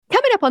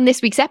up on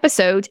this week's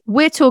episode,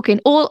 we're talking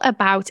all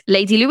about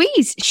Lady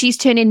Louise. She's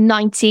turning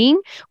 19.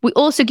 We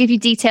also give you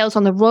details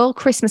on the Royal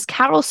Christmas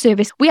Carol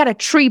service. We had a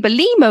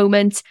Tree-Bally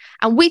moment,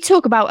 and we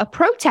talk about a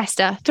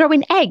protester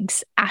throwing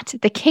eggs at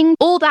the king.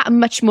 All that and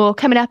much more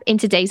coming up in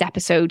today's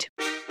episode.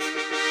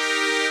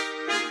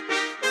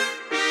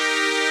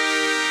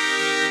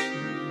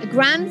 A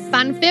grand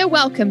fanfare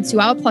welcome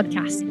to our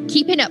podcast,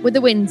 Keeping Up with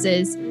the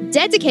Windsors,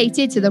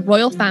 dedicated to the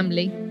royal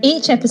family.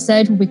 Each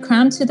episode will be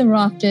crowned to the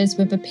rafters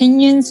with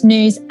opinions,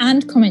 news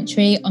and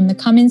commentary on the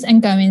comings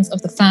and goings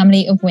of the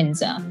family of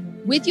Windsor.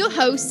 With your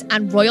hosts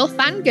and royal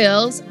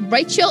fangirls,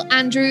 Rachel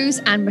Andrews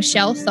and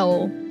Michelle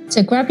Thole.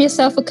 So grab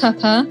yourself a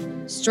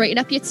cuppa, straighten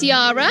up your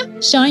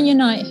tiara, shine your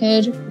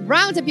knighthood,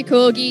 round up your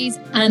corgis,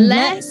 and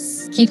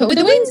let's keep up with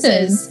the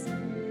Windsors.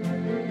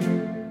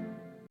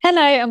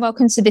 Hello and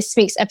welcome to this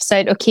week's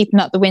episode of Keeping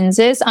Up the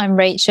Windsors. I'm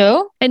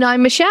Rachel. And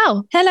I'm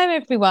Michelle. Hello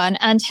everyone,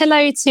 and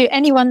hello to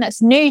anyone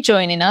that's new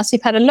joining us.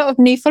 We've had a lot of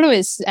new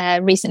followers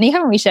recently,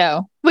 haven't we,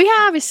 Michelle? We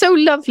have. It's so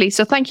lovely.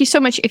 So thank you so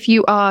much if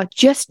you are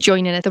just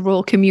joining the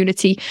royal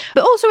community.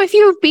 But also if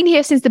you've been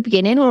here since the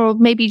beginning, or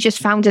maybe just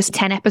found us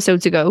 10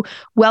 episodes ago,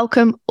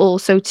 welcome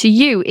also to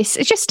you. It's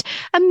just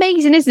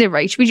amazing, isn't it,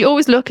 Rach? We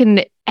always look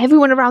and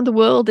everyone around the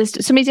world,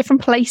 there's so many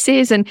different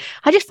places, and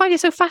I just find it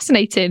so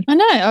fascinating. I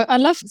know. I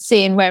love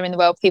seeing where in the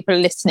world people are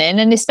listening,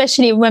 and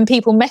especially when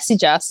people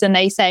message us and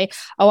they say,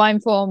 oh, I'm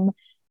from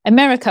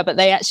America, but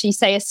they actually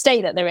say a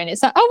state that they're in.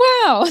 It's like,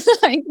 oh wow,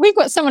 like, we've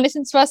got someone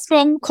listening to us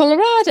from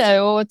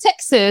Colorado or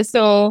Texas,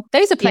 or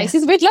those are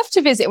places we'd love to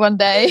visit one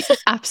day.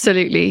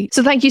 Absolutely.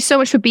 So thank you so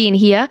much for being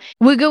here.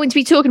 We're going to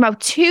be talking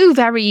about two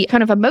very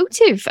kind of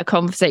emotive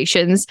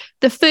conversations.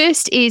 The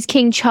first is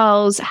King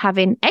Charles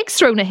having eggs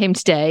thrown at him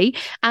today,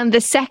 and the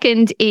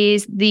second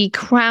is the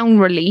crown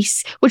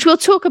release, which we'll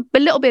talk a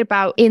little bit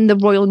about in the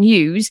royal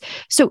news.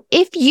 So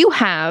if you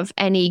have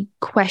any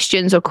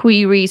questions or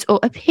queries or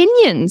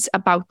opinions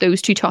about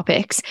those two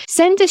topics,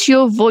 send us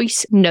your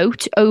voice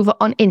note over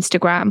on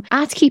Instagram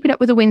at Keeping Up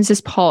with the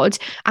Windsors Pod,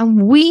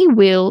 and we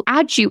will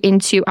add you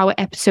into our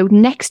episode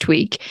next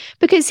week,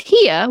 because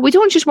here we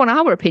don't just want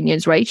our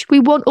opinions, Rach,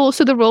 we want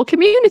also the royal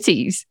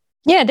communities.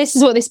 Yeah, this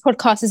is what this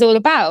podcast is all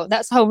about.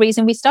 That's the whole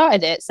reason we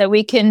started it, so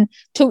we can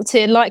talk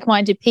to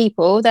like-minded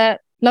people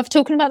that love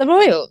talking about the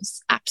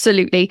royals.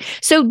 Absolutely.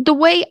 So the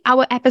way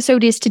our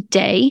episode is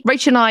today,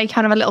 Rachel and I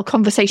kind of a little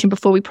conversation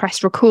before we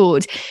pressed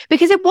record,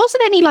 because there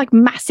wasn't any like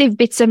massive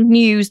bits of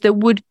news that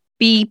would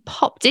be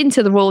popped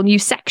into the royal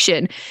news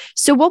section.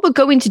 So what we're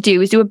going to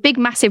do is do a big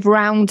massive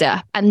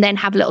roundup and then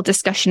have a little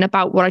discussion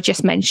about what I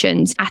just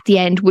mentioned at the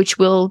end, which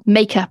will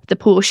make up the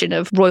portion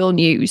of royal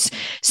news.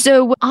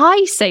 So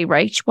I say,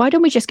 Rach, why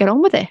don't we just get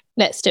on with it?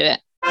 Let's do it.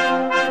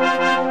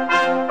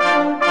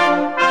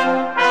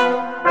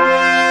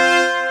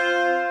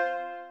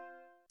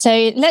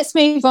 So let's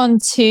move on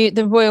to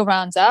the royal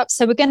roundup.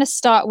 So we're going to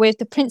start with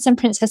the Prince and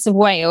Princess of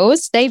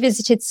Wales. They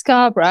visited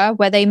Scarborough,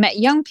 where they met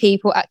young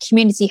people at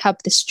Community Hub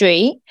The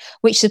Street,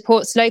 which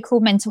supports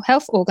local mental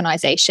health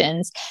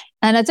organisations.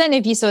 And I don't know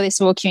if you saw this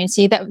royal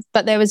community,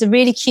 but there was a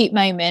really cute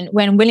moment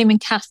when William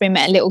and Catherine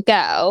met a little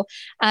girl,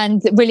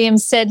 and William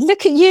said,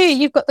 look at you,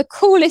 you've got the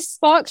coolest,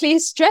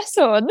 sparkliest dress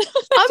on.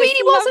 I mean,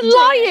 he wasn't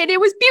lying.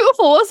 It was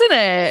beautiful, wasn't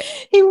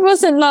it? He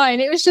wasn't lying.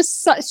 It was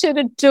just such an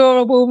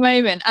adorable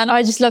moment. And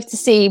I just love to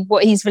see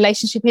what his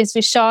relationship is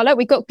with Charlotte.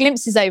 We got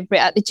glimpses over it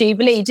at the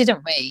Jubilee,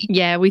 didn't we?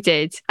 Yeah, we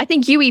did. I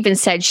think you even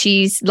said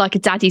she's like a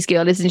daddy's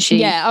girl, isn't she?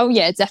 Yeah. Oh,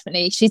 yeah,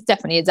 definitely. She's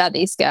definitely a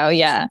daddy's girl.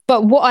 Yeah.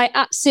 But what I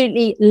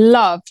absolutely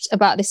loved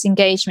about this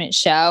engagement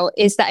show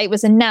is that it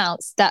was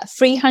announced that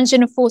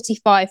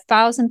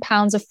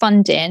 £345,000 of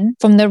funding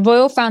from the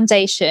Royal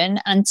Foundation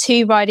and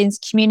Two Ridings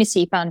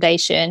Community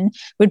Foundation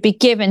would be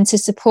given to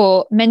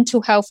support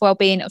mental health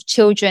wellbeing of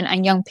children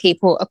and young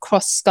people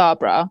across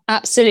Scarborough.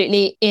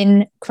 Absolutely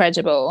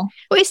incredible.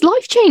 Well, it's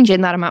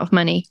life-changing, that amount of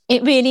money.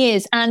 It really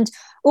is. And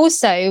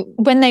also,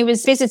 when they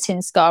was visiting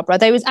Scarborough,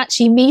 they was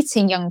actually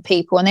meeting young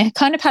people, and they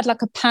kind of had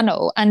like a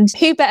panel. And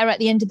who better at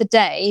the end of the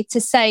day to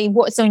say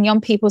what's on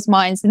young people's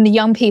minds than the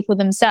young people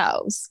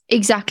themselves?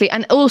 Exactly.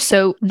 And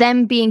also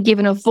them being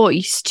given a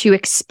voice to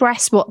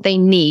express what they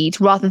need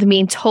rather than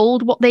being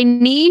told what they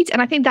need.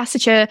 And I think that's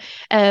such a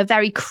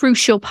very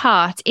crucial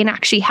part in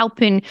actually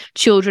helping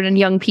children and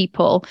young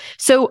people.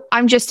 So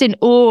I'm just in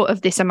awe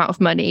of this amount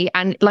of money.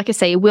 And like I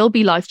say, it will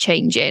be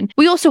life-changing.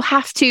 We also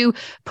have to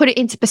put it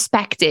into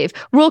perspective.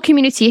 Royal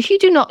community, if you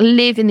do not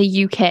live in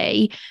the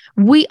UK,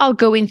 we are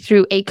going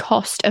through a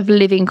cost of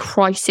living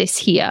crisis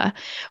here,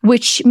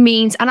 which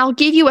means, and I'll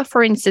give you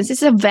for instance,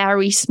 this is a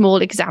very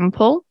small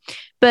example,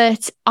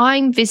 but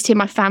I'm visiting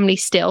my family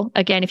still.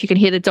 Again, if you can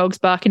hear the dogs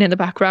barking in the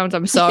background,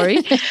 I'm sorry.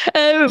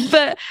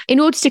 But in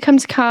order to come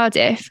to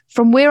Cardiff,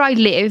 from where I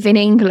live in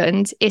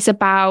England, it's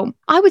about,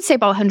 I would say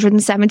about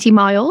 170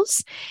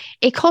 miles.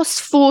 It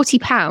costs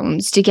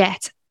 £40 to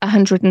get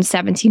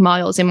 170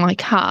 miles in my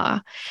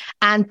car.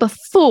 And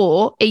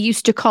before, it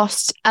used to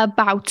cost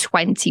about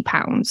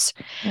 £20.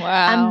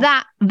 Wow. And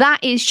that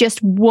is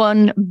just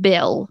one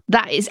bill.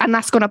 And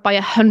that's gone up by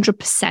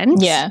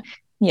 100%.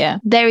 Yeah.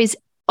 There is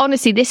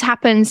honestly, this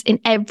happens in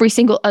every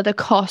single other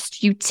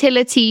cost,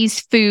 utilities,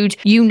 food,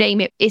 you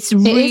name it. It's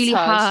really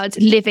hard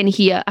living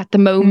here at the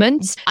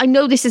moment. I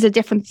know this is a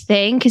different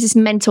thing because it's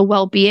mental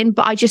well-being,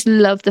 but I just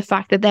love the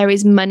fact that there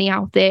is money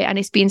out there and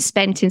it's being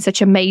spent in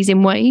such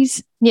amazing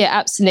ways. Yeah,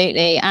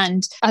 absolutely.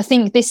 And I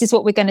think this is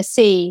what we're going to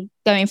see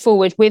going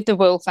forward with the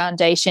Royal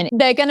Foundation.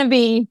 They're going to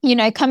be,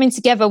 coming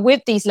together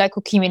with these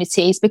local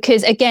communities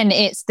because, again,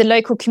 it's the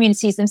local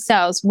communities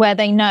themselves where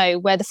they know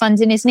where the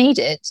funding is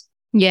needed.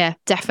 Yeah,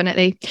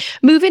 definitely.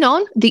 Moving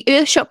on, the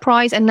Earthshot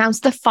Prize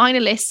announced the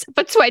finalists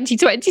for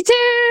 2022.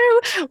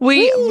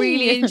 We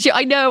really enjoy.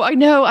 I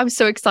know. I'm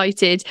so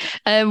excited.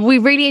 We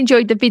really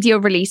enjoyed the video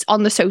release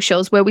on the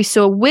socials where we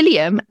saw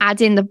William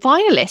add in the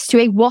finalists to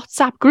a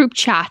WhatsApp group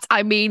chat.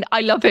 I mean,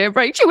 I love it,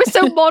 right? It was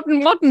so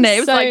modern, wasn't it? It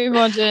was so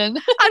modern.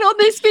 And on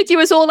this video,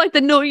 it's all like the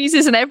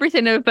noises and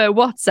everything of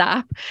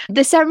WhatsApp.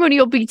 The ceremony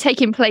will be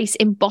taking place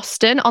in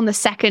Boston on the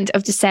 2nd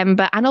of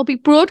December and it'll be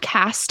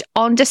broadcast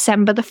on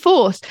December the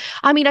 4th.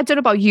 I mean, I don't know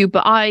about you,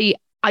 but I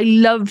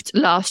loved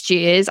last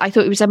year's. I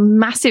thought it was a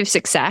massive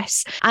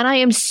success. And I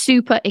am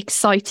super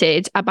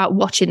excited about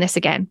watching this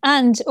again.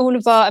 And all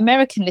of our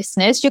American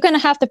listeners, you're going to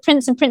have the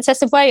Prince and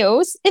Princess of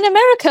Wales in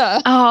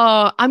America.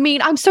 Oh, I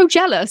mean, I'm so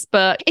jealous,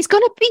 but it's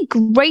going to be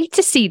great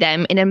to see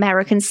them in an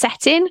American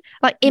setting,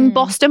 like in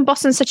Boston.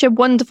 Boston's such a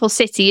wonderful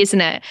city, isn't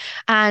it?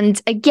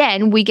 And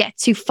again, we get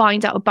to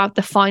find out about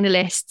the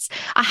finalists.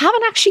 I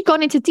haven't actually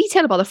gone into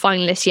detail about the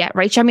finalists yet,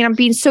 Rach. I mean, I'm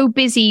being so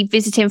busy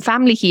visiting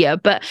family here,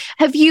 but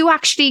have you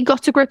actually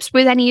got to grips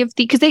with any of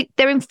the, because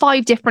they're in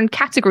 5 different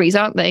categories,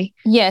 aren't they?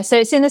 Yeah, so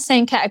it's in the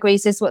same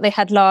categories as what they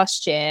had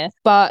last year,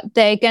 but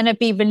they're going to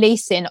be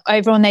releasing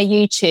over on their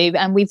YouTube,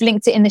 and we've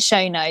linked it in the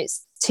show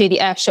notes to the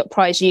Earthshot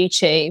Prize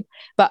YouTube.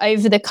 But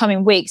over the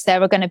coming weeks,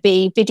 there are going to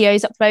be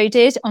videos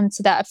uploaded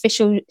onto that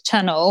official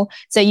channel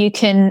so you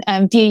can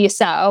view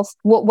yourself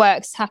what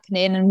work's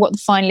happening and what the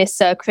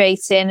finalists are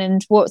creating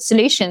and what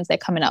solutions they're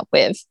coming up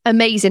with.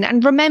 Amazing.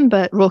 And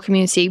remember, Royal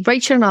Community,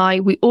 Rachel and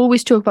I, we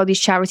always talk about these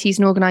charities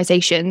and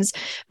organisations,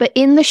 but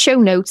in the show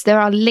notes,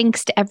 there are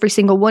links to every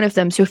single one of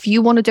them. So if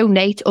you want to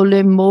donate or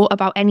learn more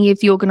about any of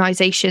the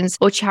organisations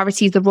or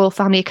charities the royal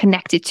family are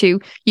connected to,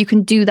 you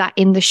can do that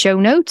in the show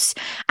notes.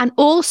 And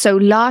also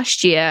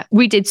last year,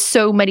 we did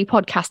so many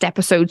podcast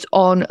episodes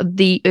on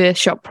the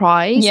Earthshot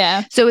Prize.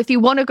 Yeah. So if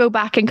you want to go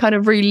back and kind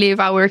of relive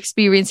our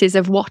experiences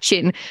of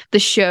watching the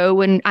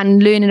show and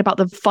learning about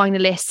the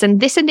finalists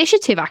and this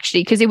initiative,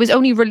 actually, because it was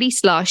only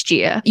released last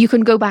year, you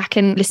can go back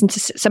and listen to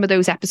some of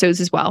those episodes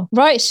as well.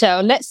 Right,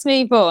 Shell, let's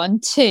move on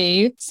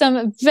to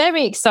some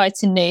very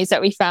exciting news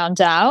that we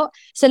found out.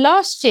 So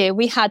last year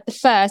we had the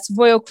first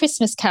Royal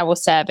Christmas Carol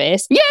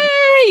service.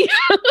 Yay!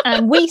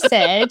 And we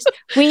said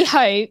we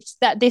hoped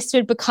that this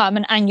would become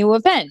an annual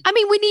event. I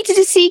mean, we needed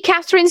to see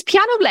Catherine's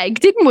piano leg,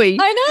 didn't we?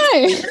 I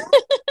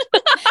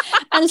know.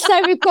 And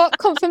so we've got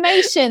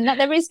confirmation that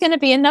there is going to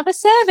be another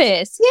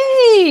service.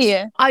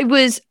 Yay! I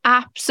was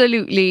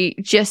absolutely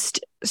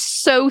just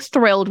so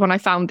thrilled when I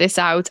found this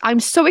out.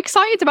 I'm so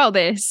excited about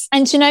this.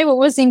 And you know what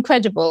was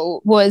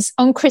incredible was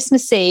on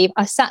Christmas Eve,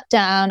 I sat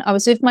down, I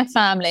was with my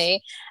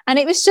family, and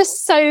it was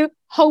just so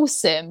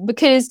wholesome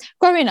because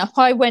growing up,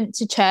 I went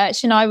to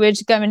church and I would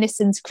go and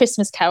listen to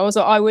Christmas carols,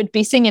 or I would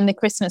be singing the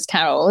Christmas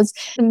carols.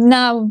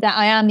 Now that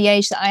I am the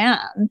age that I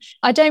am,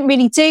 I don't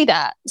really do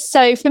that.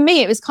 So for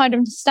me, it was kind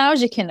of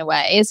nostalgic in a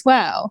way as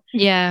well.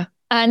 Yeah.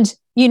 And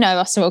you know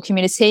us, Royal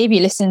Community, if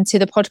you listen to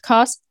the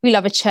podcast, we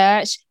love a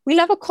church, we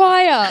love a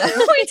choir.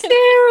 We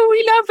do,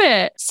 we love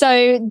it.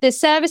 So the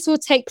service will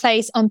take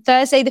place on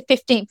Thursday, the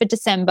 15th of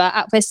December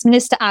at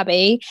Westminster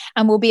Abbey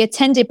and will be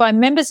attended by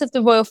members of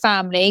the royal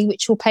family,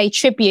 which will pay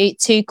tribute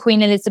to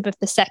Queen Elizabeth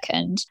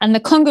II. And the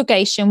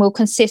congregation will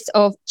consist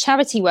of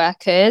charity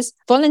workers,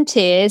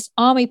 volunteers,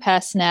 army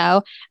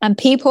personnel, and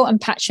people and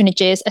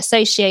patronages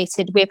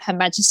associated with Her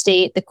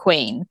Majesty the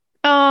Queen.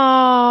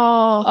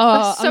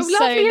 That's so I'm lovely,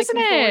 so isn't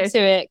looking forward it? to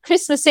it.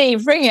 Christmas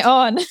Eve, bring it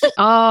on.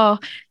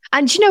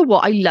 And you know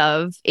what I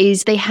love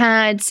is they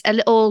had a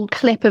little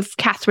clip of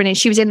Catherine, and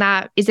she was in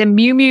that a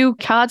Miu Miu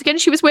cardigan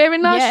she was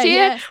wearing last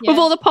year with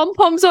all the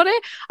pom-poms on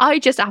it. I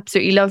just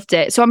absolutely loved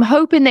it. So I'm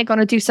hoping they're going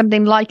to do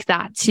something like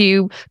that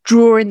to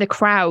draw in the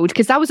crowd,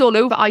 because that was all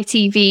over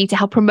ITV to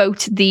help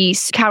promote the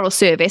carol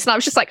service. And I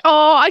was just like,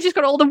 I just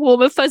got all the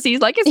warm and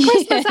fuzzies, like it's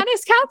Christmas and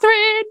it's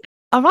Catherine.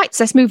 All right,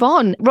 so let's move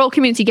on. Royal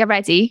Community, get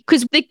ready,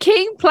 because the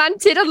king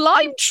planted a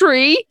lime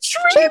tree.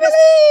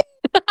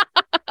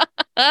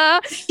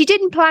 He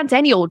didn't plant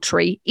any old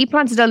tree. He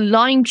planted a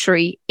lime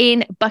tree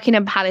in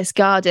Buckingham Palace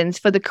Gardens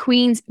for the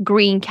Queen's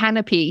Green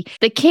Canopy.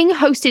 The king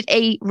hosted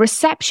a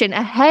reception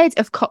ahead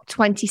of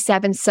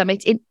COP27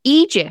 summit in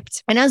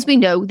Egypt. And as we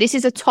know, this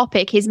is a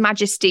topic His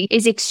Majesty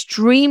is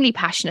extremely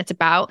passionate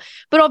about.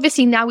 But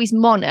obviously now he's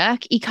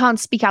monarch, he can't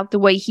speak out the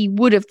way he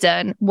would have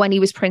done when he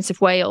was Prince of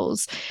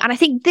Wales. And I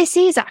think this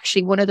is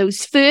actually one of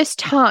those first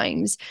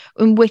times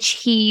in which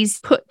he's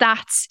put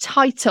that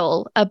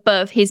title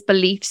above his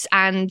beliefs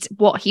and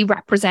what he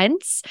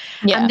represents.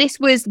 Yeah. And this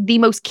was the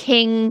most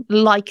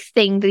king-like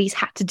thing that he's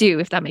had to do,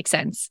 if that makes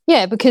sense.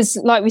 Yeah, because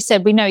like we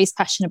said, we know he's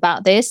passionate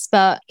about this,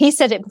 but he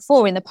said it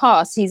before in the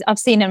past. I've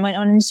seen him on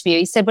an interview.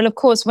 He said, well, of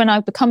course, when I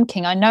become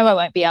king, I know I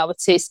won't be able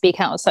to speak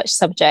out on such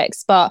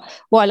subjects, but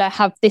while I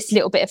have this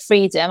little bit of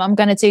freedom, I'm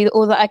going to do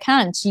all that I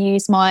can to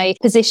use my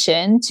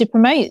position to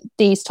promote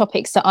these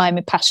topics that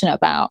I'm passionate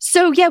about.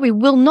 So yeah, we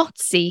will not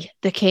see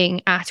the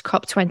king at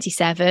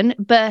COP27,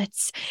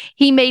 but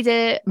he made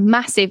a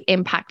massive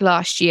impact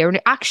last year. And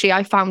actually,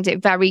 I found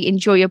it very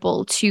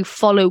enjoyable to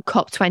follow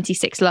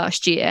COP26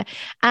 last year.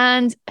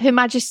 And Her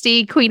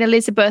Majesty Queen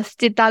Elizabeth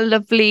did that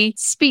lovely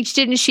speech,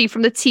 didn't she,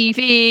 from the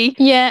TV?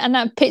 Yeah, and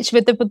that picture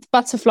with the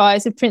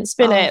butterflies of Prince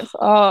Philip.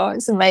 Oh,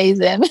 it's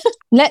amazing.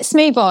 Let's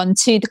move on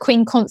to the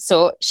Queen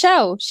Consort.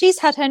 Shell, she's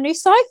had her new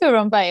cipher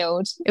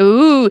unveiled.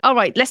 Ooh, all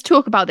right, let's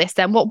talk about this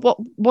then.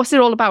 What's it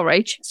all about,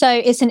 Rach? So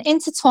it's an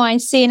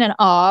intertwined C and an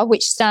R,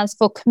 which stands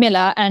for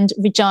Camilla, and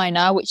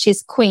Regina, which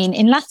is Queen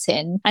in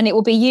Latin. And it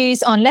will be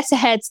used on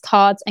letterheads,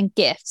 cards, and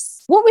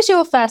gifts. What was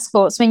your first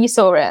thoughts when you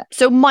saw it?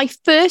 So my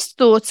first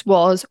thoughts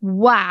was,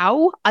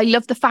 wow, I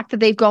love the fact that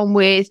they've gone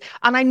with,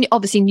 and I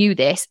obviously knew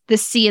this, the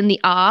C and the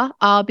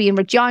R being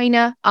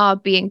Regina, R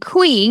being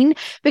Queen,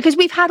 because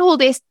we've had all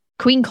this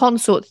Queen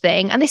Consort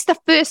thing, and this is the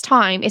first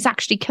time it's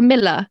actually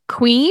Camilla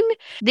Queen.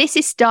 This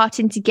is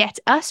starting to get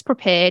us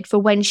prepared for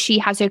when she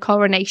has her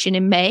coronation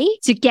in May,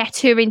 to get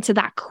her into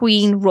that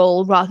Queen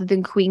role rather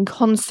than Queen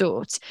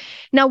Consort.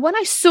 Now, when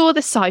I saw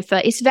the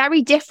cipher, it's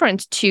very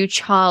different to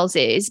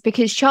Charles's,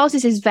 because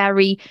Charles's is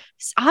very,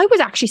 I would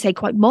actually say,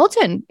 quite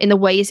modern in the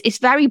way it's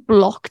very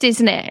blocked,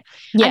 isn't it?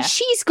 Yeah. And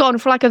she's gone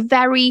for like a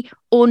very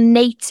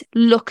ornate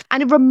look,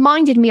 and it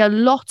reminded me a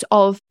lot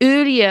of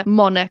earlier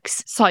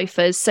monarchs'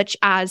 ciphers, such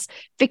as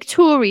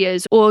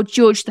Victoria's or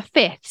George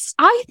V's.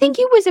 I think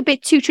it was a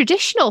bit too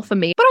traditional for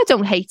me, but I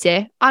don't hate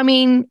it. I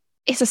mean,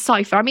 it's a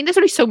cipher. I mean, there's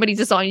only so many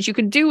designs you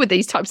can do with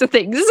these types of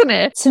things, isn't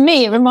it? To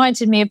me, it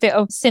reminded me a bit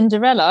of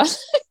Cinderella,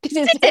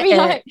 because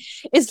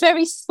it's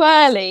very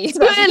swirly.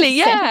 Swirly,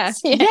 yeah.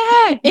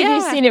 If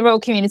you've seen it,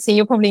 Royal Community,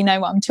 you'll probably know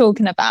what I'm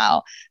talking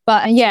about.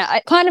 But yeah,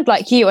 I kind of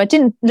like you, I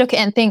didn't look at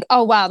it and think,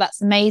 oh, wow,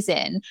 that's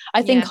amazing.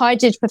 I think I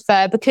did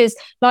prefer, because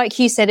like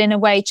you said, in a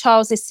way,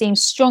 Charles's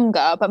seems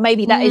stronger, but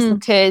maybe that is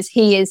because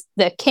he is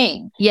the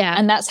king. Yeah.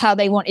 And that's how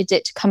they wanted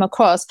it to come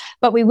across.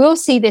 But we will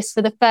see this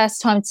for the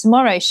first time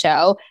tomorrow,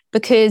 Shell,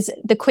 because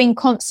the Queen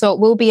Consort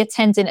will be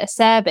attending a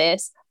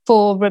service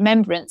for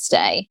Remembrance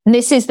Day. And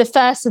this is the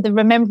first of the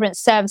remembrance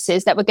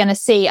services that we're going to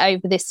see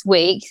over this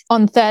week.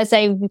 On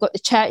Thursday, we've got the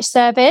church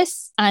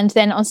service. And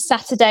then on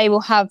Saturday,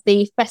 we'll have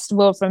the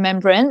Festival of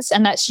Remembrance.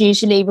 And that's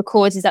usually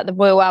recorded at the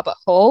Royal Albert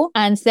Hall.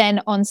 And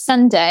then on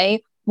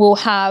Sunday, we'll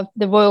have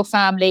the royal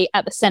family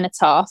at the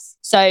cenotaph.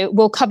 So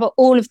we'll cover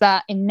all of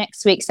that in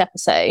next week's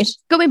episode.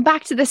 Going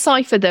back to the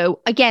cipher, though,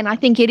 again, I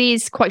think it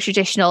is quite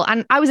traditional,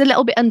 and I was a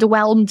little bit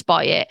underwhelmed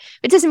by it.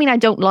 It doesn't mean I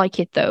don't like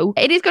it, though.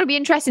 It is going to be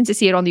interesting to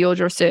see it on the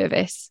order of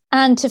service.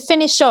 And to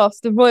finish off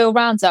the Royal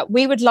Roundup,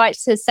 we would like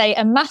to say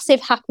a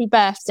massive happy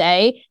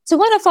birthday to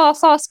one of our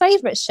fast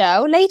favourites,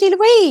 Shell, Lady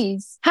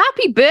Louise.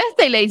 Happy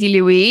birthday, Lady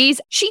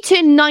Louise. She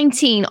turned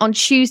 19 on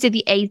Tuesday,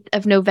 the 8th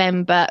of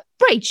November.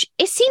 Rach,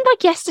 it seemed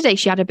like yesterday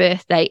she had a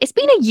birthday. It's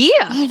been a year.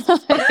 I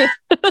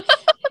know.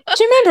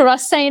 Do you remember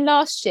us saying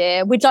last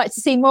year we'd like to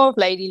see more of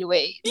Lady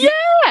Louise?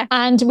 Yeah.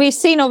 And we've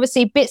seen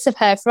obviously bits of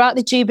her throughout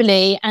the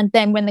Jubilee, and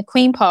then when the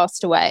Queen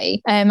passed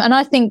away. And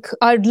I think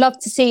I'd love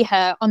to see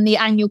her on the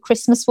annual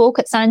Christmas walk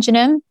at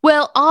Sandringham.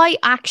 Well, I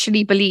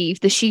actually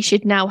believe that she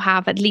should now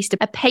have at least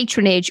a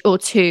patronage or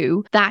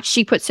two that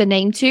she puts her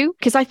name to,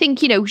 because I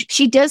think, you know,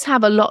 she does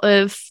have a lot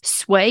of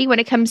sway when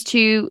it comes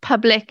to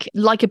public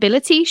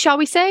likability, shall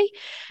we say?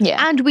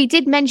 Yeah. And we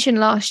did mention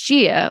last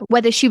year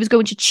whether she was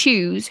going to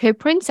choose her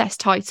princess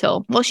title.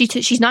 Well,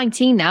 she's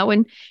 19 now,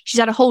 and she's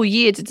had a whole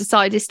year to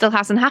decide. It still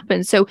hasn't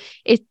happened. So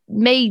it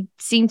may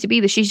seem to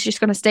be that she's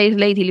just going to stay as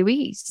Lady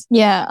Louise.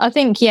 Yeah, I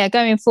think,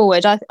 going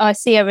forward, I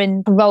see her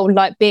in a role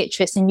like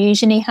Beatrice and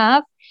Eugenie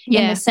have.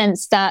 In the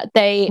sense that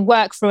they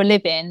work for a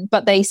living,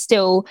 but they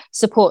still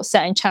support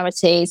certain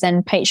charities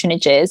and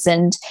patronages.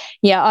 And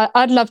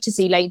I'd love to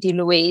see Lady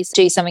Louise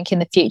do something in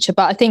the future.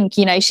 But I think,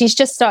 she's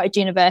just started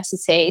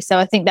university. So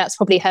I think that's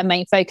probably her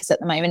main focus at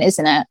the moment,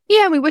 isn't it?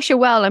 Yeah, we wish her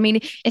well. I mean,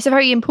 it's a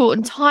very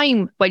important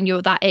time when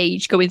you're that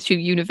age going through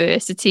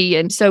university.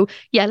 And so,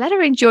 let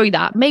her enjoy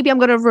that. Maybe I'm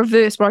going to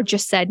reverse what I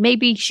just said.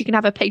 Maybe she can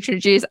have her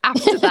patronages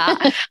after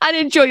that and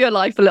enjoy her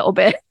life a little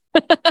bit.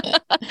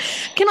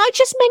 Can I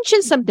just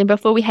mention something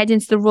before we head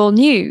into the royal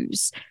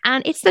news?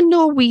 And it's the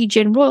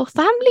Norwegian royal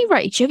family,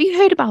 Rach. Have you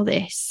heard about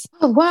this?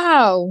 Oh,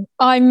 wow.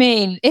 I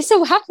mean, it's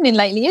all happening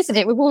lately, isn't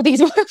it, with all these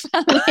royal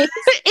families?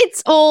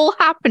 It's all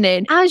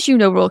happening. As you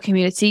know, royal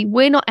community,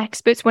 we're not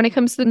experts when it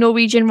comes to the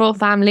Norwegian royal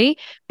family,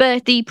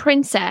 but the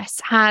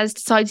princess has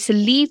decided to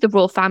leave the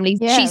royal family.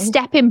 Yeah. She's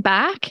stepping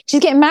back.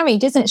 She's getting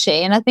married, isn't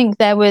she? And I think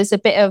there was a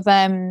bit of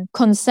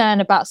concern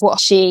about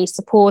what she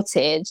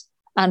supported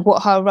and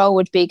what her role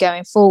would be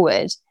going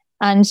forward.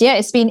 And yeah,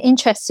 it's been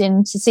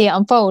interesting to see it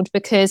unfold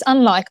because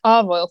unlike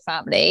our royal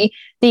family,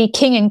 the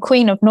King and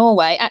Queen of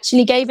Norway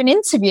actually gave an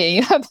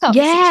interview about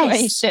the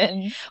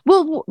situation.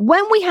 Well,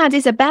 when we had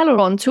Isabella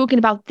on talking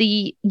about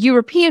the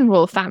European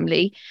royal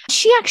family,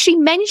 she actually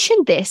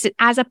mentioned this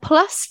as a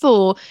plus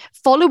for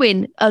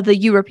following other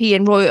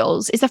European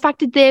royals is the fact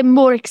that they're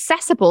more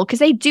accessible because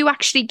they do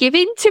actually give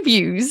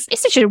interviews.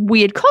 It's such a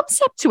weird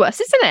concept to us,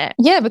 isn't it?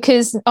 Yeah,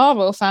 because our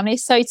royal family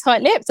is so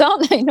tight-lipped,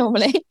 aren't they,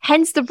 normally?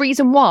 Hence the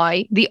reason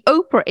why the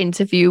Oprah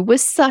interview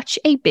was such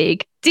a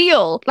big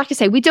deal. Like I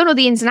say, we don't know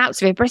the ins and outs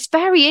of it, but it's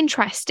very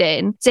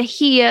interesting to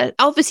hear.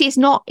 Obviously, it's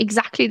not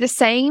exactly the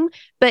same,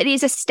 but it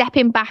is a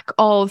stepping back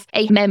of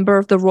a member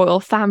of the royal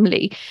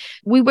family.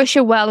 We wish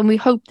her well and we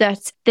hope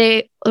that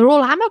they're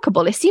all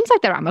amicable. It seems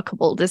like they're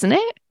amicable, doesn't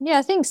it? Yeah,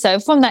 I think so.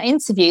 From that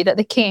interview that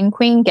the King and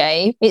Queen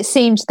gave, it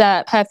seemed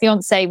that her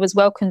fiancé was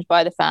welcomed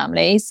by the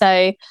family.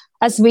 So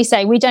as we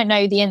say, we don't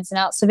know the ins and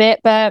outs of it,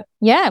 but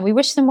yeah, we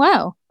wish them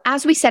well.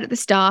 As we said at the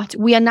start,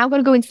 we are now going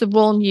to go into the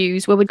royal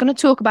news where we're going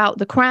to talk about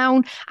the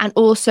crown and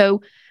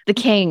also the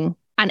king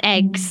and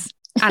eggs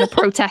and a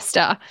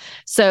protester.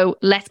 So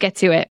let's get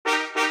to it.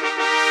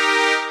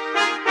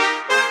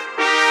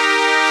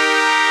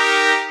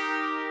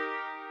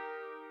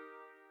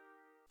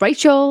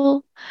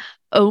 Rachel,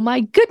 oh my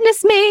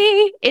goodness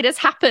me, it has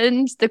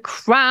happened. The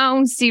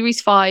Crown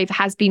Series 5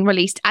 has been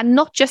released. And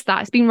not just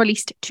that, it's been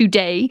released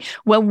today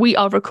when we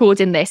are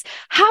recording this.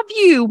 Have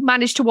you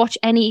managed to watch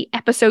any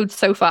episodes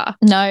so far?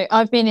 No,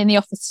 I've been in the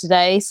office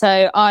today,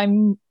 so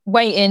I'm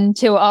waiting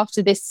till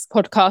after this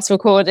podcast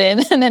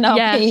recording and then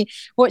I'll be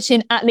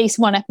watching at least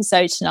one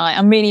episode tonight.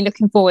 I'm really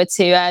looking forward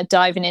to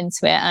diving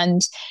into it and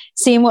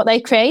seeing what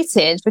they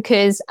created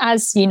because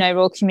as you know,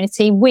 royal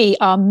community, we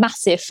are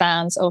massive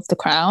fans of The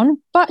Crown.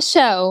 But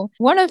Shell,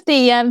 one of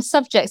the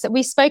subjects that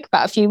we spoke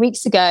about a few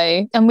weeks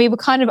ago and we were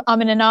kind of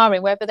umming and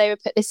ahhing whether they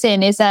would put this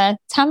in is a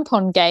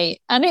tampon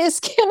gate and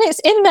it's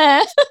in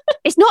there.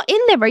 It's not in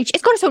there, Rach.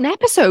 It's got its own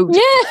episode.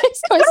 Yeah,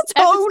 it's got its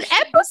own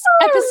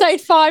episode.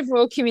 Episode 5,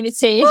 royal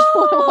community.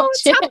 Tampon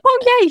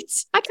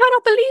Gate. I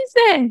cannot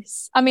believe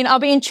this. I mean, I'll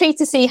be intrigued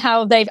to see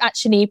how they've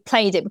actually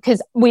played it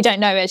because we don't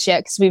know as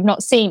yet because we've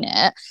not seen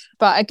it.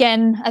 But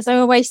again, as I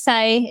always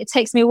say, it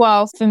takes me a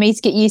while for me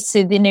to get used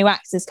to the new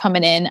actors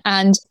coming in.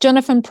 And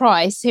Jonathan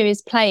Pryce, who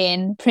is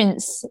playing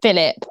Prince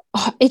Philip,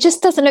 it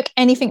just doesn't look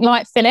anything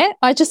like Philip.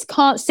 I just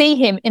can't see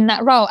him in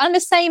that role. And the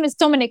same as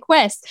Dominic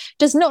West,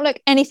 does not look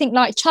anything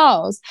like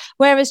Charles.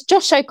 Whereas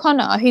Josh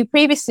O'Connor, who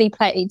previously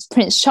played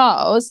Prince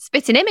Charles...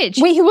 Spitting image.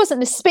 He wasn't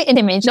the spitting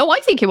image. No,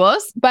 I think it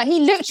was. But he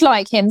looked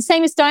like him.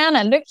 Same as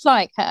Diana looked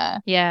like her.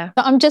 Yeah.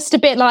 But I'm just a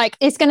bit like,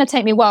 it's going to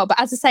take me a while.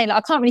 But as I say, like,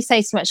 I can't really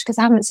say so much because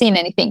I haven't seen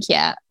anything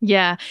yet.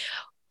 Yeah.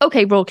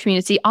 Okay, royal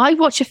community. I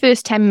watched the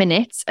first 10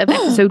 minutes of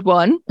episode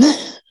 1.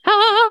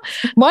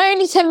 Why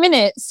only 10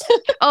 minutes?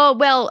 Oh,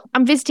 well,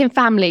 I'm visiting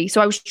family. So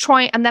I was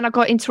trying, and then I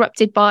got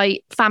interrupted by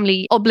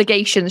family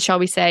obligations, shall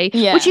we say,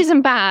 which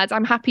isn't bad.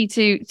 I'm happy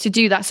to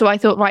do that. So I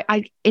thought, right,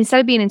 instead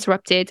of being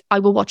interrupted, I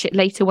will watch it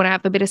later when I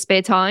have a bit of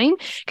spare time.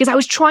 Because I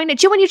was trying to,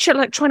 do you know when you're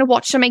like trying to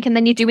watch something and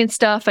then you're doing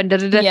stuff and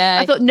Yeah.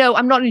 I thought, no,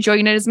 I'm not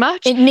enjoying it as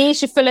much. It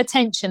needs your full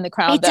attention, the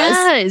crowd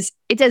does.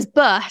 It does.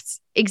 But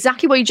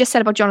exactly what you just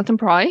said about Jonathan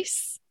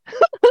Pryce.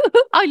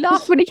 I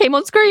laughed when he came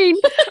on screen.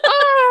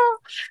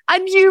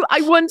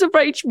 I wonder,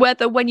 Rach,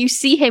 whether when you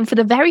see him for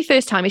the very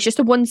first time, it's just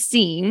a one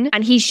scene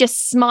and he's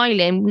just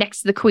smiling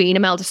next to the Queen,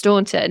 Imelda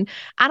Staunton.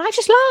 And I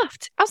just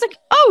laughed. I was like,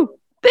 oh,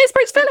 there's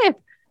Prince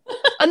Philip.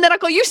 And then I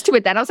got used to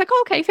it then. I was like,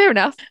 oh, okay, fair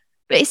enough.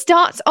 But it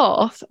starts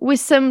off with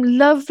some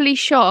lovely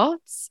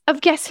shots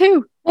of guess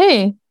who?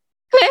 Hey.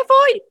 Claire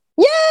Foy.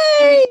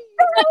 Yay!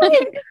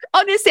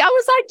 Honestly, I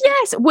was like,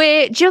 yes.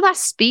 Do you know that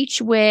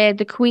speech where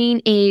the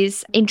Queen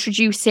is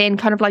introducing,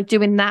 kind of like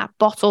doing that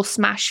bottle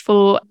smash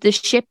for the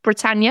ship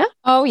Britannia?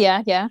 Oh,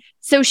 yeah, yeah.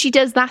 So she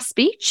does that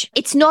speech.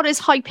 It's not as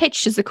high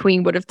pitched as the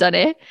Queen would have done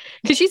it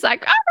because she's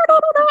like, oh,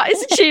 no,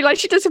 isn't she? Like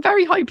she does a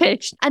very high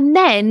pitched. And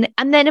then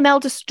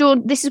Imelda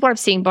Staunton, this is what I've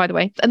seen, by the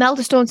way.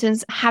 Imelda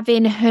Staunton's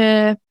having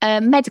her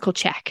medical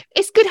check.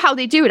 It's good how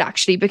they do it,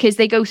 actually, because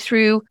they go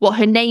through what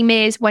her name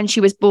is, when she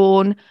was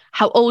born,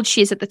 how old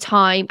she is at the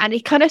time. And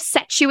it kind of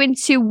sets you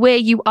into where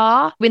you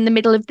are in the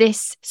middle of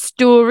this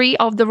story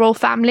of the royal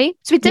family.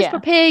 So it does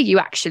prepare you,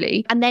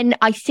 actually. And then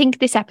I think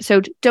this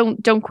episode,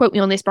 don't quote me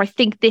on this, but I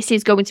think this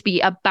is going to be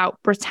about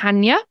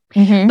Britannia.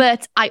 Mm-hmm.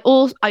 But I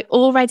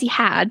already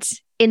had,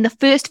 in the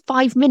first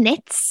 5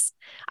 minutes,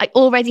 I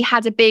already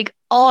had a big,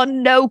 oh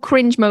no,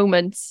 cringe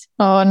moment.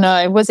 Oh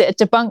no, was it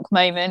a debunk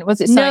moment?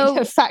 Was it something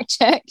a fact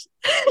check?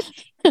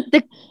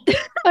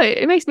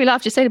 It makes me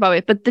laugh just saying about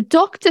it, but the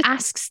doctor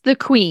asks the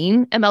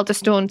Queen, Imelda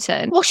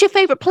Staunton, what's your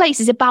favourite place?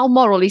 Is it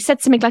Balmoral? He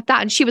said something like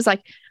that, and she was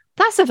like,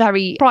 That's a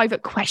very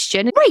private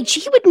question. Rach,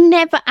 he would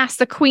never ask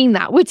the Queen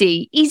that, would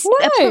he? He's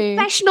a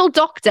professional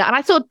doctor. And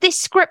I thought, this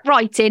script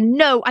writing,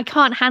 no, I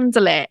can't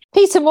handle it.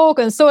 Peter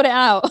Morgan, sort it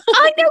out.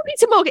 I know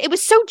Peter Morgan. It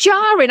was so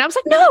jarring. I was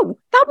like, no,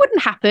 that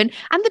wouldn't happen.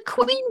 And the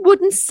Queen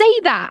wouldn't say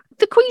that.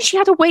 The Queen, she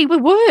had a way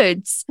with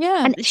words.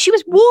 Yeah. And she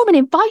was warm and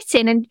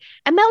inviting. And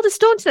Imelda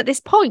Staunton at this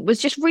point was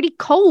just really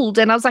cold.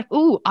 And I was like,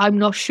 oh, I'm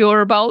not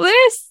sure about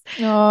this.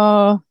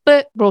 Oh.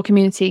 But Royal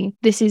Community,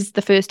 this is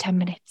the first 10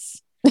 minutes.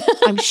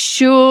 I'm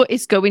sure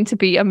it's going to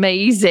be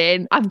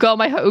amazing. I've got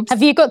my hopes.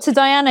 Have you got to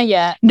Diana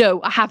yet?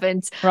 No, I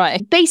haven't.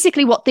 Right.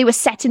 Basically, what they were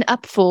setting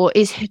up for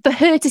is for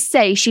her to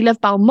say she loved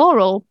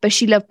Balmoral, but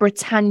she loved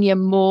Britannia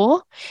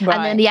more. Right.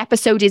 And then the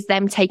episode is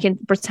them taking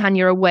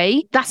Britannia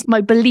away. That's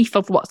my belief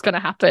of what's going to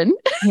happen.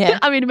 Yeah.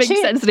 I mean, it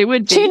makes sense that it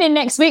would be. Tune in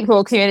next week,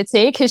 Royal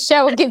Community, because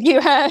Shell will give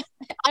you her...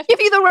 I'll give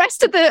you the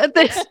rest of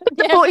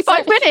the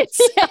 45 minutes.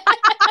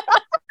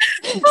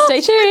 Stay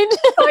tuned.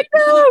 I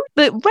know.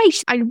 But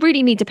Rach, I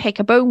really need to pick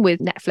a bone with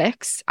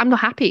Netflix. I'm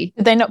not happy.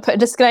 Did they not put a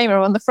disclaimer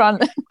on the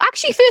front?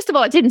 Actually, first of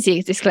all, I didn't see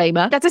a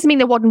disclaimer. That doesn't mean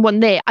there wasn't one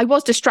there. I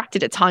was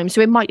distracted at times,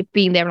 so it might have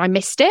been there and I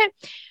missed it.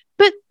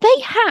 But they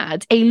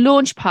had a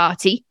launch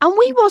party and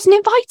we wasn't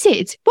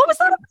invited. What was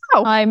that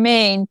about? I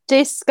mean,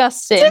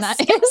 disgusting. That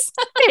is.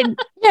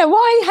 Yeah, what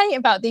I hate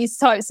about these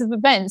types of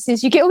events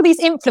is you get all these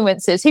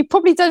influencers who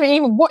probably don't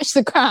even watch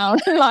The Crown.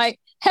 Like,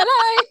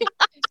 hello,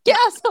 get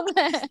us on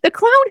there. The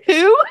Crown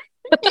who?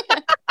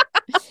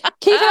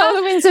 Keep out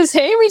the Windsors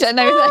who? We don't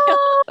know.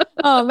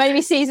 Oh,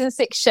 maybe season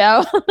 6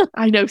 show.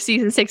 I know,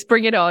 season 6,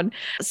 bring it on.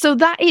 So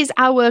that is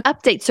our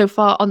update so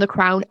far on The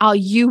Crown. Are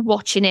you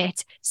watching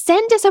it?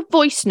 Send us a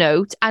voice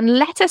note and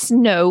let us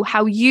know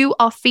how you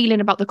are feeling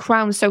about The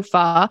Crown so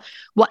far.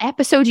 What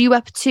episode are you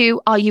up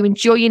to? Are you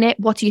enjoying it?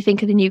 What do you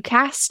think of the new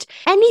cast?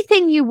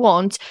 Anything you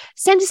want,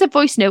 send us a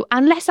voice note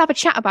and let's have a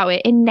chat about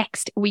it in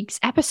next week's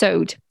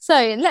episode.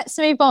 So let's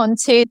move on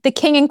to the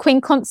King and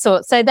Queen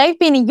Consort. So they've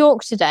been in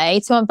York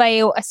today to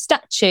unveil a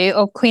statue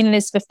of Queen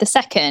Elizabeth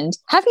II.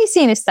 Have you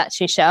seen a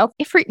statue, Shell?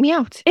 It freaked me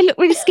out. It looked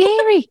really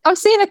scary. I've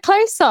seen a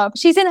close-up.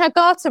 She's in her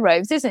garter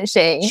robes, isn't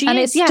she? She and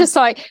is, it's just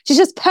like she's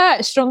just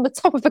perched on the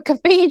top of a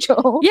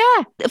cathedral.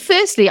 Yeah.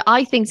 Firstly,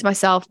 I think to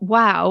myself,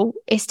 wow,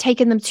 it's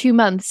taken them 2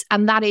 months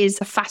and that is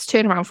a fast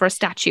turnaround for a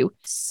statue.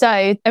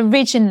 So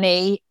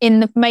originally in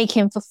the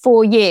making for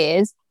 4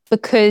 years,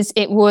 because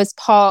it was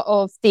part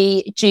of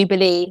the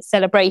Jubilee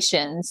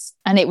celebrations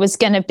and it was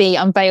going to be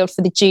unveiled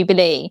for the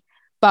Jubilee.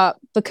 But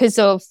because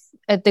of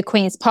the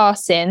Queen's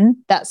passing,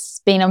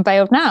 that's been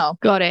unveiled now.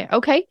 Got it.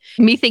 Okay.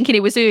 Me thinking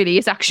it was early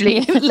is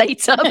actually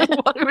later than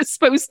what it was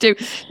supposed to.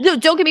 No,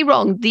 don't get me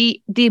wrong.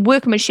 The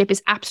workmanship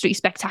is absolutely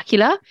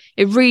spectacular.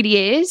 It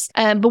really is.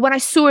 But when I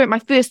saw it, my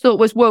first thought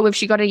was, whoa, have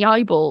she got any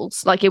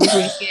eyeballs? Like, it was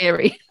really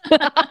scary.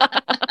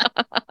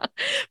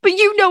 But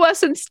you know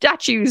us and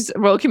statues,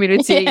 Royal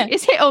Community. Yeah.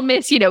 It's hit or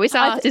miss, it's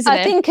art, isn't it?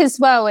 I think as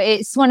well,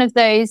 it's one of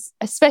those,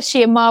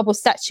 especially a marble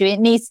statue, it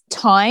needs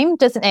time,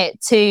 doesn't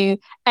it, to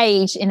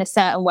age in a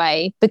certain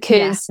way,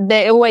 because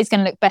they're always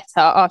going to look better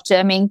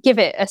after, give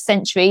it a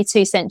century,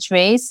 2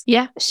 centuries.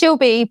 Yeah. She'll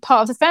be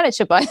part of the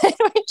furniture by then,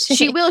 won't she?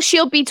 She will.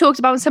 She'll be talked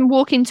about in some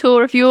walking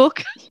tour of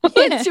York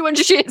in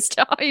 200 years'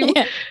 time.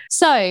 Yeah.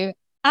 So,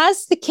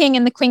 as the King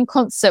and the Queen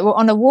Consort were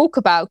on a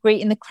walkabout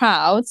greeting the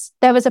crowds,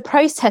 there was a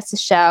protester,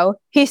 Shell,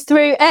 who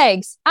threw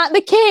eggs at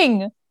the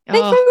King. They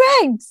threw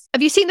eggs.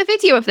 Have you seen the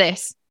video of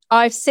this?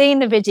 I've seen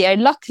the video.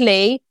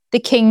 Luckily,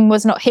 the King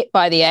was not hit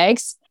by the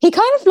eggs. He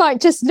kind of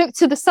just looked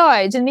to the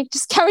side and he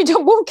just carried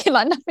on walking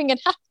like nothing had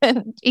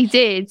happened. He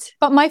did.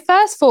 But my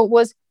first thought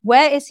was,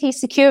 where is he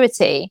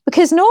security?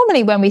 Because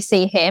normally when we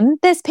see him,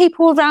 there's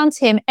people around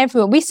him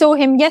everywhere. We saw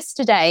him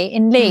yesterday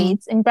in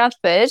Leeds, in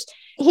Bradford.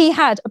 He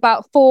had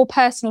about 4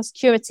 personal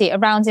security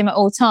around him at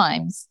all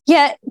times.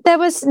 Yet there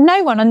was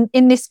no one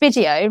in this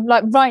video,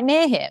 right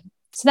near him.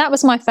 So that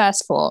was my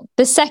first thought.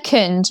 The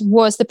second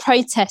was the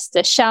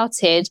protester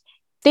shouted,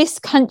 "This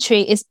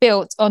country is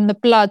built on the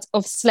blood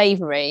of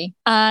slavery."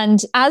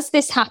 And as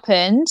this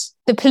happened,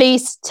 the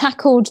police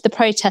tackled the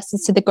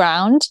protesters to the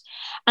ground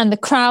and the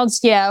crowds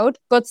yelled,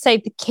 "God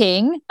save the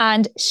King,"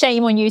 and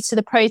 "Shame on you" to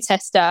the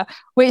protester,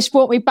 which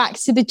brought me back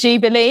to the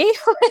Jubilee.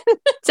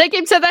 Take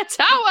him to the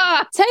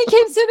tower. Take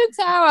him to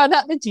the tower.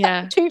 That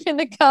the truth in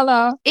the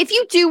colour. If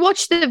you do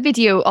watch the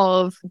video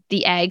of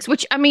the eggs,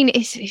 which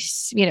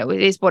it's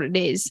it is what it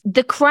is.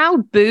 The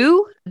crowd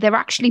boo. They're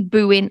actually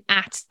booing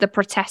at the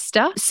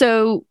protester.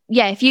 So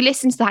yeah, if you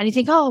listen to that and you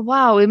think, oh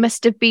wow, it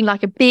must have been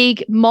like a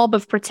big mob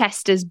of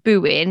protesters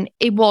booing.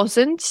 It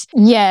wasn't.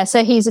 Yeah,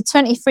 so he's a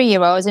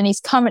 23-year-old and he's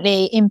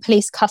currently in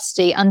police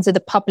custody under the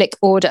public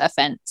order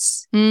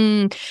offence.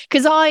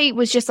 Because I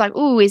was just like,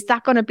 oh, is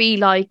that going to be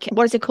like,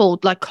 what is it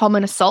called? Like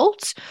common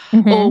assault?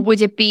 Mm-hmm. Or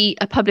would it be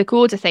a public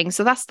order thing?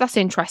 So that's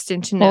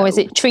interesting to know. Or is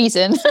it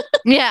treason?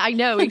 Yeah, I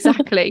know,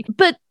 exactly.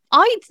 But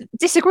I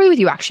disagree with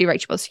you actually,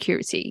 Rachel, about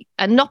security.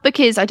 And not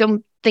because I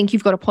don't think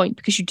you've got a point,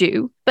 because you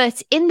do.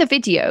 But in the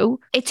video,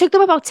 it took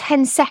them about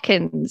 10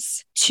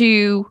 seconds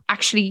to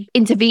actually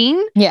intervene.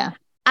 Yeah.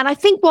 And I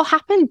think what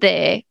happened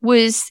there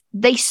was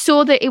they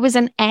saw that it was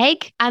an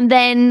egg. And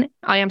then,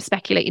 I am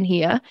speculating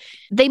here,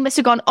 they must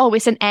have gone, oh,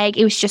 it's an egg.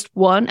 It was just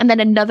one. And then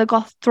another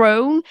got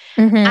thrown.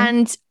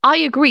 And I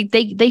agree,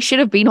 they should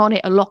have been on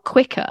it a lot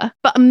quicker.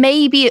 But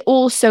maybe it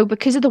also,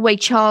 because of the way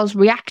Charles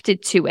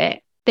reacted to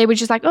it, they were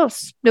just like, oh,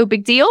 no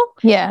big deal.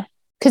 Yeah.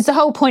 Because the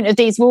whole point of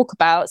these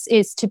walkabouts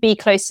is to be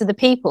close to the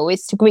people,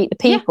 is to greet the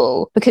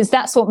people, because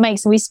that's what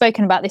makes, and we've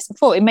spoken about this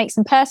before, it makes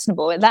them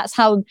personable. That's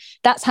how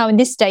in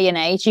this day and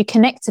age you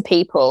connect to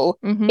people,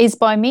 is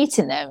by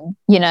meeting them,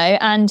 you know.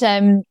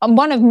 And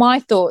one of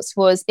my thoughts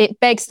was, it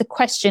begs the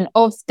question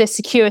of the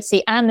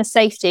security and the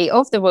safety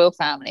of the royal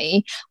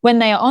family when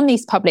they are on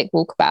these public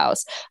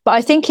walkabouts. But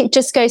I think it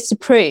just goes to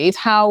prove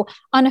how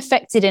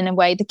unaffected in a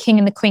way the King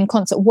and the Queen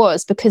concert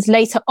was, because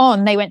later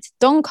on they went to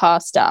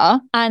Doncaster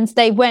and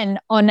they went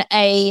on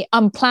a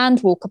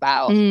unplanned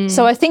walkabout.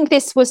 So I think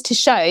this was to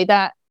show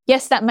that,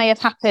 yes, that may have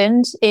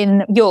happened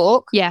in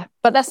York,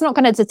 but that's not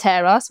going to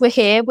deter us. We're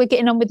here, we're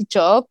getting on with the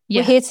job,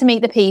 we're here to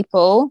meet the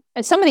people.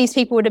 And some of these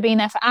people would have been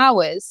there for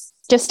hours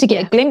just to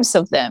get a glimpse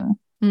of them.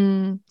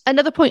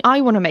 Another point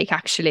I want to make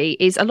actually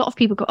is, a lot of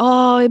people go,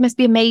 oh, it must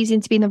be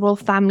amazing to be in the royal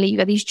family. You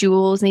got these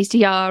jewels and these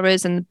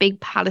tiaras and the big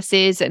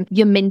palaces and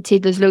you're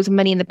minted, there's loads of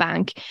money in the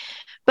bank.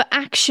 But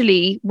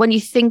actually, when you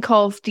think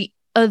of the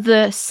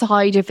other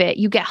side of it,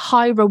 you get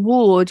high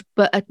reward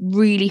but at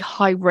really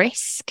high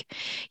risk.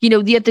 You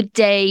know, the other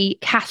day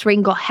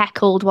Catherine got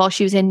heckled while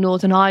she was in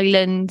Northern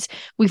Ireland.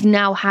 We've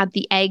now had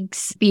the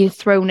eggs being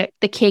thrown at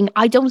the king.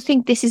 I don't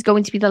think this is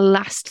going to be the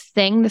last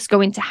thing that's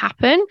going to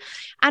happen,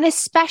 and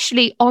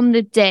especially on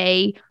the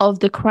day of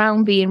the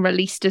crown being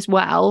released as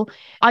well.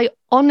 I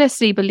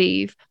honestly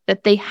believe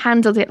that they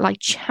handled it like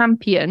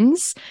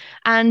champions,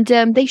 and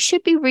they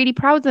should be really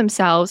proud of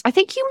themselves. I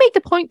think you made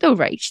the point though,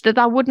 Rach,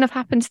 that wouldn't have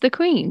happened to the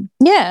Queen.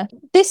 Yeah,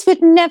 this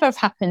would never have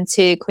happened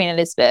to Queen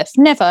Elizabeth.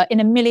 Never in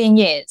a million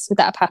years would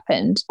that have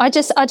happened. I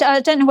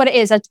don't know what it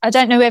is. I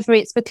don't know whether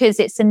it's because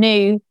it's a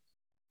new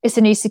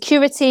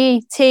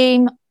security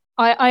team.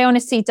 I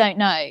honestly don't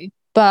know.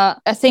 But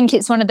I think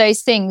it's one of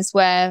those things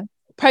where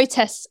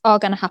protests are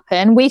going to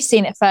happen. We've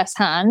seen it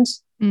firsthand.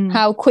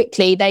 How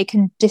quickly they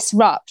can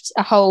disrupt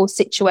a whole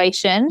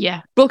situation.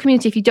 Yeah. Royal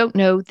community, if you don't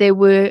know, there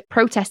were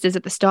protesters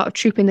at the start of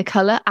Trooping the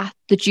Colour at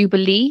the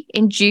Jubilee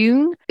in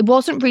June. It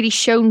wasn't really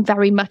shown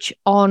very much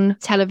on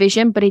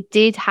television, but it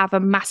did have a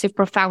massive,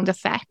 profound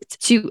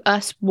effect to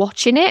us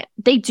watching it.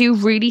 They do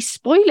really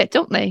spoil it,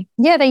 don't they?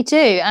 Yeah, they do.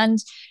 And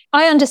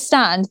I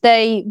understand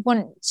they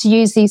want to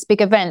use these big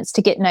events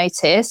to get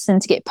notice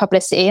and to get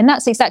publicity. And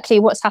that's exactly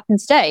what's happened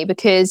today,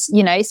 because,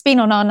 you know, it's been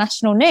on our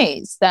national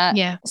news that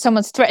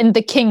someone's threatened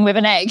the king with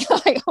an egg.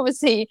 Like,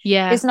 obviously,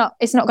 it's not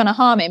going to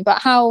harm him.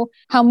 But how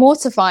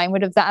mortifying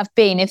would that have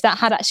been if that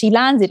had actually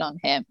landed on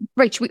him?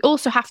 Rach, we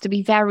also have to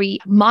be very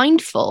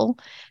mindful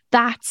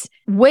that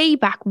way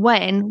back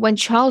when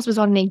Charles was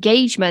on an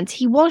engagement,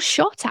 he was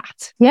shot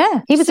at.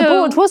 Yeah, he was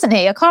aboard, wasn't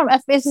he? I can't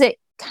remember. Is it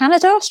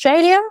Canada,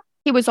 Australia?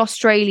 It was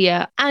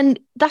Australia. And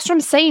that's what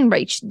I'm saying,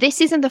 Rach.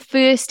 This isn't the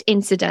first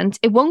incident.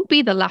 It won't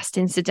be the last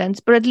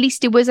incident, but at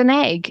least it was an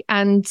egg,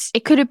 and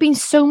it could have been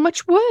so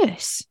much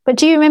worse. But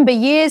do you remember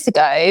years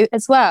ago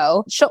as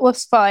well, shot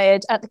was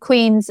fired at the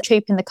Queen's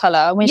Trooping the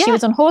Colour when she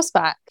was on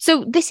horseback?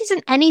 So this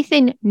isn't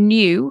anything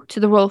new to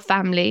the royal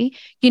family.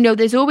 You know,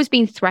 there's always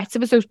been threats. There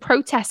was those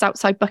protests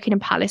outside Buckingham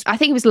Palace. I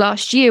think it was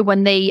last year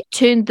when they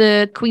turned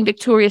the Queen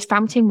Victoria's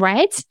fountain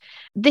red.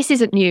 This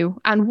isn't new,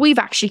 and we've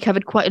actually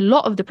covered quite a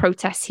lot of the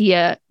protests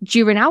here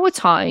during our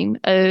time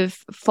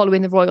of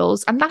following the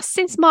royals, and that's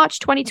since March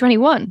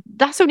 2021.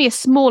 That's only a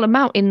small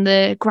amount in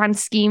the grand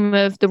scheme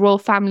of the royal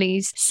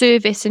family's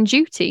service and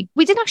duty.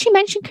 We didn't actually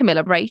mention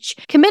Camilla,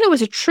 Rach. Camilla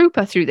was a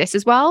trooper through this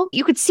as well.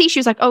 You could see she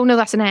was like, oh no,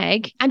 that's an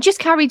egg, and just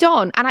carried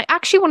on. And I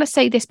actually want to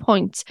say this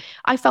point.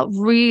 I felt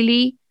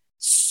really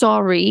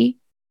sorry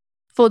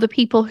for the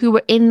people who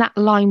were in that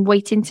line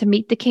waiting to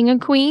meet the King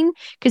and Queen,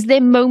 because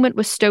their moment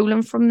was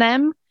stolen from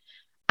them.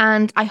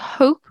 And I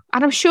hope,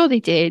 and I'm sure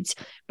they did,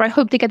 but I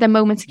hope they get their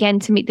moment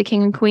again to meet the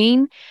King and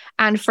Queen,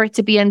 and for it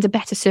to be under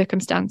better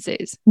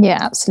circumstances. Yeah,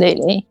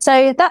 absolutely.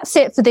 So that's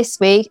it for this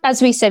week. As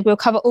we said, we'll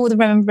cover all the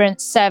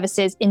remembrance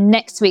services in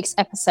next week's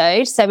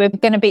episode. So we're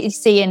going to be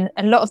seeing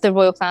a lot of the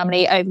royal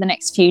family over the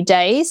next few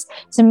days.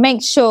 So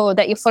make sure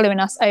that you're following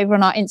us over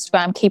on our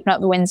Instagram, Keeping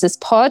Up the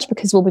Windsors Pod,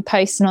 because we'll be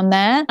posting on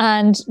there.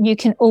 And you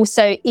can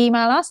also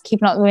email us,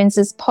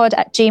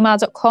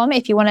 keepingupthewindsorspod@gmail.com,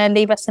 if you want to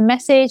leave us a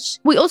message.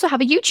 We also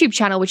have a YouTube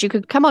channel, which you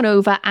could come on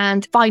over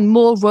and find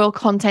more royal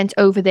content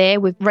over there,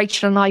 with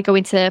Rachel and I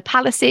going to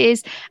palaces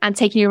and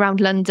taking you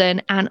around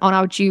London and on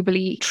our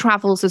Jubilee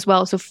travels as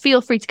well. So feel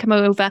free to come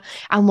over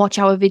and watch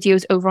our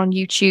videos over on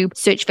YouTube.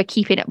 Search for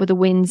Keeping Up with the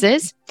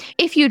Windsors.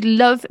 If you'd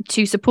love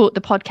to support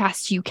the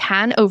podcast, you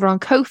can over on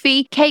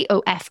Ko-fi,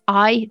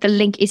 Ko-fi. The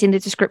link is in the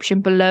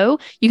description below.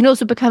 You can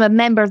also become a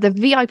member of the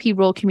VIP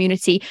Royal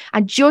community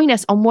and join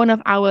us on one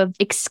of our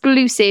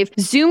exclusive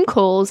Zoom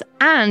calls,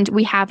 and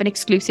we have an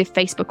exclusive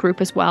Facebook group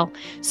as well.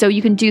 So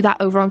you can do that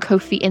over on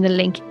Ko-fi in the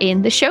link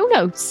in the show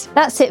notes.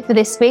 That's it for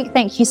this week.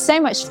 Thank you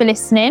so much much for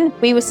listening.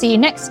 We will see you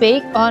next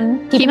week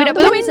on Keep It Up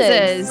with the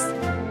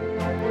Windsors.